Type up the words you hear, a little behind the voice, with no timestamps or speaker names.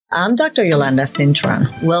I'm Dr. Yolanda Cintron.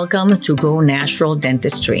 Welcome to Go Natural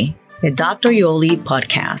Dentistry, a Dr. Yoli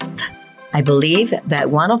podcast. I believe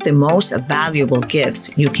that one of the most valuable gifts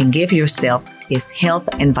you can give yourself is health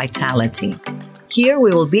and vitality. Here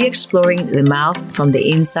we will be exploring the mouth from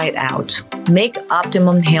the inside out. Make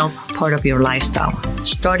optimum health part of your lifestyle,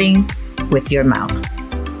 starting with your mouth.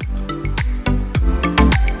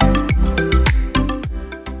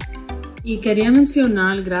 Y quería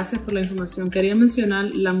mencionar, gracias por la información, quería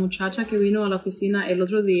mencionar la muchacha que vino a la oficina el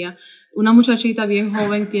otro día, una muchachita bien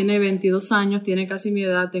joven, tiene 22 años, tiene casi mi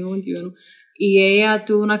edad, tengo 21, y ella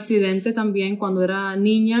tuvo un accidente también cuando era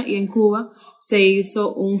niña y en Cuba se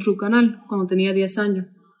hizo un root canal cuando tenía 10 años.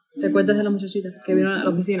 ¿Te acuerdas de la muchachita que vino a la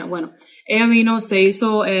oficina? Bueno, ella vino, se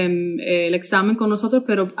hizo el examen con nosotros,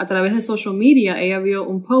 pero a través de social media ella vio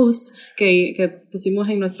un post que pusimos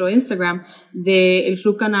en nuestro Instagram del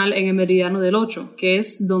root canal en el meridiano del 8, que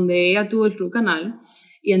es donde ella tuvo el root canal,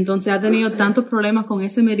 y entonces ha tenido tantos problemas con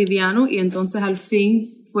ese meridiano, y entonces al fin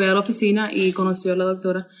fue a la oficina y conoció a la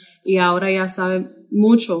doctora, y ahora ya sabe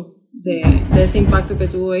mucho de ese impacto que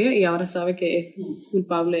tuvo ella, y ahora sabe que es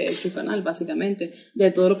culpable el root canal, básicamente,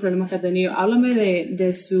 de todos los problemas que ha tenido. Háblame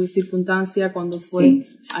de su circunstancia cuando fue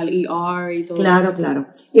al ER y todo eso. Claro.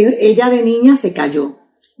 Ella de niña se cayó.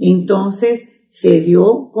 Entonces se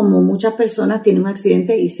dio, como muchas personas tienen un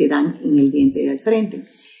accidente y se dan en el diente del frente.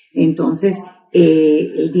 Entonces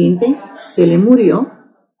el diente se le murió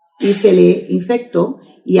y se le infectó.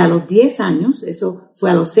 Y a los 10 años, eso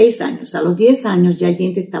fue a los 6 años, a los 10 años ya el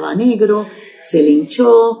diente estaba negro, se le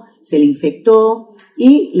hinchó, se le infectó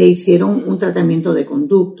y le hicieron un tratamiento de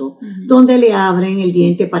conducto, donde le abren el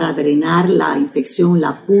diente para drenar la infección,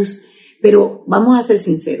 la pus. Pero vamos a ser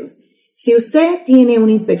sinceros, si usted tiene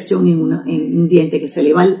una infección en un diente que se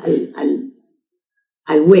le va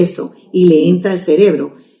al hueso y le entra al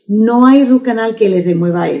cerebro, no hay root canal que le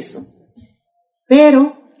remueva eso.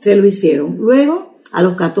 Pero se lo hicieron. Luego, a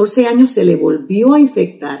los 14 años se le volvió a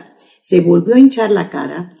infectar, se volvió a hinchar la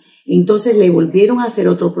cara, entonces le volvieron a hacer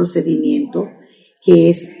otro procedimiento que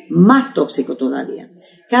es más tóxico todavía.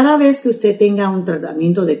 Cada vez que usted tenga un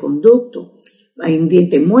tratamiento de conducto, hay un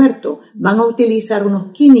diente muerto, van a utilizar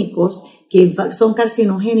unos químicos que son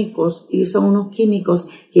carcinogénicos y son unos químicos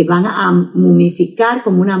que van a momificar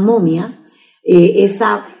como una momia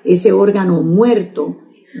ese órgano muerto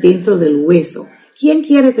dentro del hueso. ¿Quién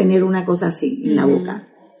quiere tener una cosa así en la boca?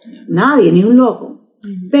 Nadie, ni un loco.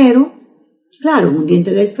 Pero, claro, un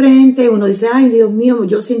diente del frente, uno dice, ay, Dios mío,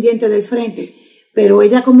 yo sin diente del frente. Pero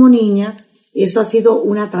ella como niña, eso ha sido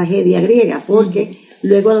una tragedia griega, porque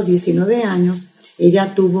luego a los 19 años,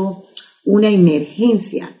 ella tuvo una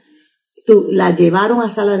emergencia. La llevaron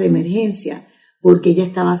a sala de emergencia porque ella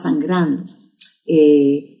estaba sangrando.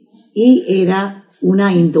 Y era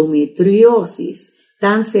una endometriosis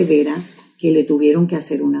tan severa que le tuvieron que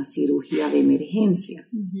hacer una cirugía de emergencia.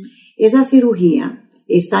 Esa cirugía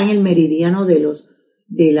está en el meridiano de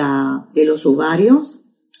los ovarios.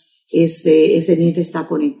 Ese diente está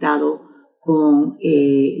conectado con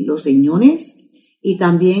los riñones y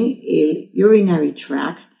también el urinary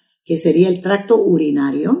tract, que sería el tracto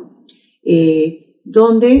urinario,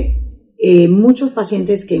 donde muchos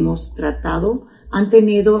pacientes que hemos tratado han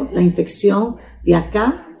tenido la infección de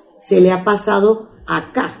acá, se le ha pasado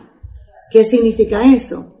acá. ¿Qué significa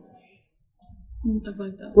eso?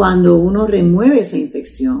 Cuando uno remueve esa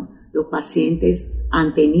infección, los pacientes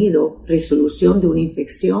han tenido resolución de una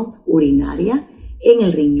infección urinaria en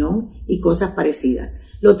el riñón y cosas parecidas.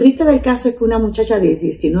 Lo triste del caso es que una muchacha de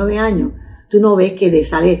 19 años, tú no ves que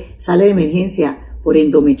sale de emergencia por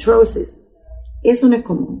endometriosis. Eso no es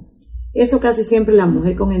común. Eso casi siempre la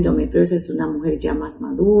mujer con endometriosis es una mujer ya más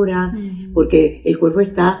madura, porque el cuerpo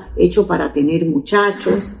está hecho para tener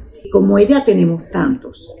muchachos. Como ella tenemos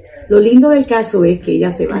tantos. Lo lindo del caso es que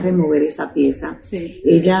ella se va a remover esa pieza. Sí.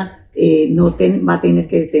 Ella no va a tener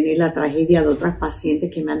que tener la tragedia de otras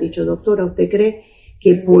pacientes que me han dicho, doctora, ¿usted cree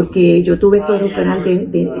que porque yo tuve todo el canal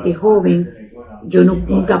de joven, yo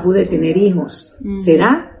nunca pude tener hijos?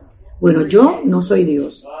 ¿Será? Bueno, yo no soy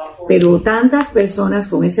Dios, pero tantas personas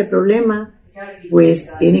con ese problema,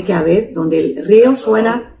 pues tiene que haber, donde el río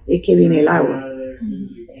suena es que viene el agua.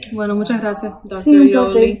 Bueno, muchas gracias, Dr. Sí, un Yoli.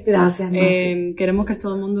 placer. Gracias, Marcia. Queremos que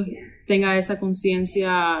todo el mundo tenga esa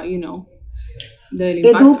conciencia, del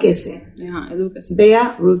impacto. Edúquese. Edúquese.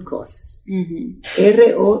 Vea Root Cause.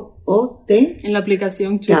 R-O-O-T. En la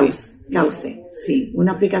aplicación Tubi. Cause. Sí,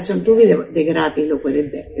 una aplicación Tubi de gratis, lo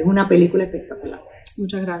puedes ver. Es una película espectacular.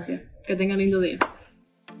 Muchas gracias. Que tengan lindo día.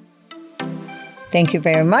 Thank you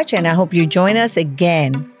very much, and I hope you join us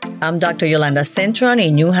again. I'm Dr. Yolanda Cintron,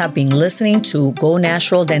 and you have been listening to Go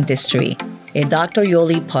Natural Dentistry. a Dr.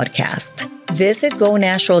 Yoli podcast. Visit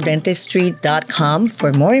gonaturaldentistry.com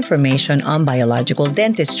for more information on biological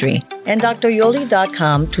dentistry and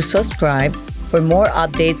dryoli.com to subscribe for more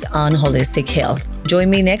updates on holistic health. Join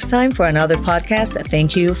me next time for another podcast.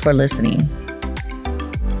 Thank you for listening.